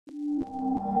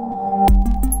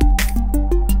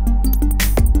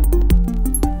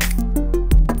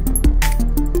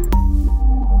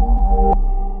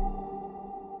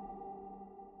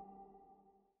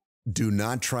Do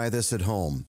not try this at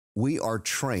home. We are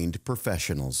trained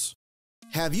professionals.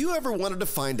 Have you ever wanted to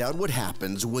find out what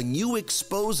happens when you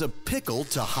expose a pickle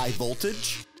to high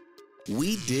voltage?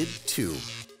 We did too.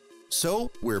 So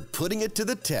we're putting it to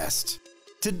the test.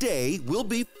 Today, we'll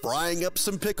be frying up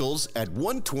some pickles at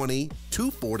 120,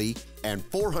 240, and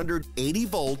 480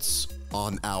 volts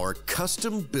on our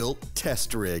custom-built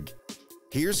test rig.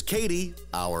 Here's Katie,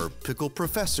 our pickle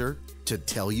professor, to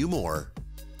tell you more.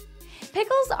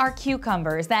 Pickles are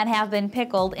cucumbers that have been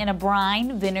pickled in a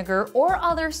brine, vinegar, or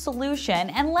other solution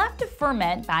and left to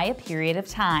ferment by a period of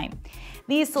time.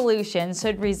 These solutions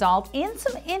should result in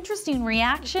some interesting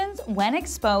reactions when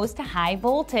exposed to high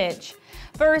voltage.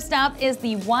 First up is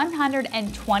the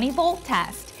 120 volt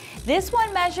test. This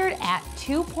one measured at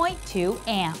 2.2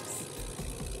 amps.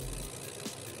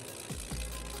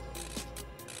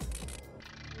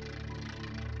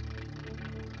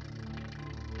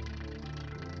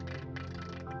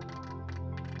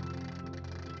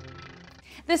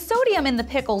 The sodium in the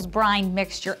pickle's brine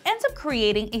mixture ends up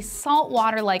creating a salt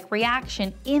water-like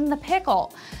reaction in the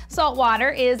pickle. Salt water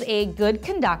is a good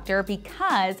conductor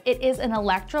because it is an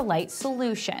electrolyte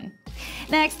solution.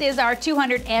 Next is our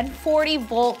 240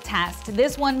 volt test.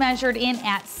 This one measured in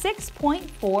at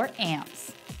 6.4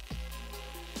 amps.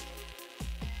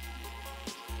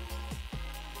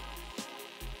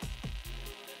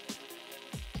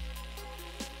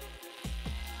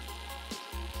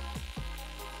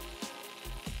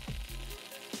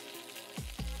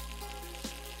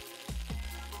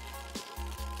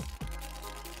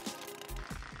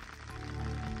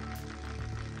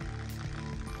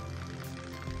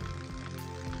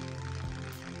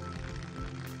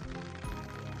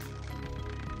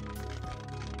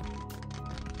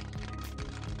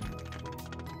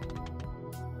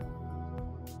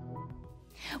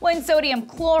 When sodium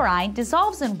chloride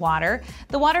dissolves in water,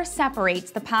 the water separates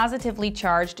the positively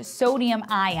charged sodium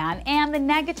ion and the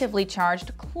negatively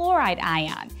charged chloride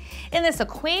ion. In this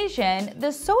equation,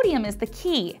 the sodium is the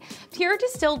key. Pure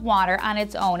distilled water on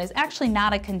its own is actually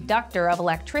not a conductor of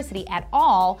electricity at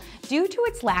all due to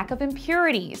its lack of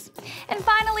impurities. And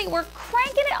finally, we're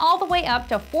cranking it all the way up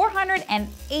to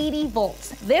 480 volts.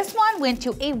 This one went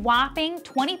to a whopping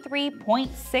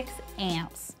 23.6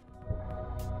 amps.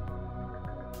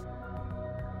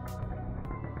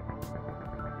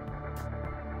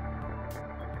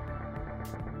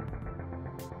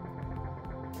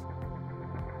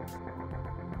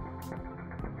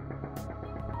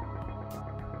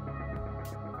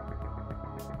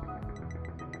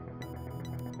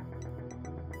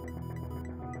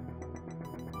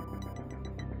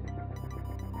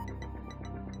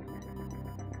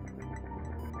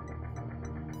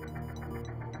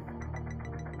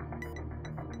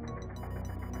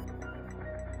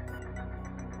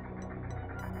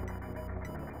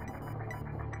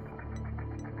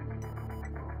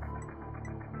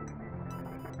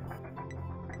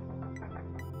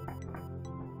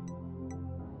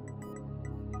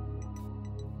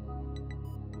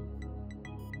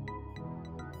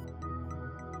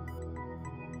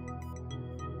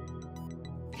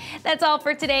 That's all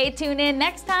for today. Tune in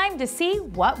next time to see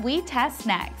what we test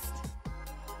next.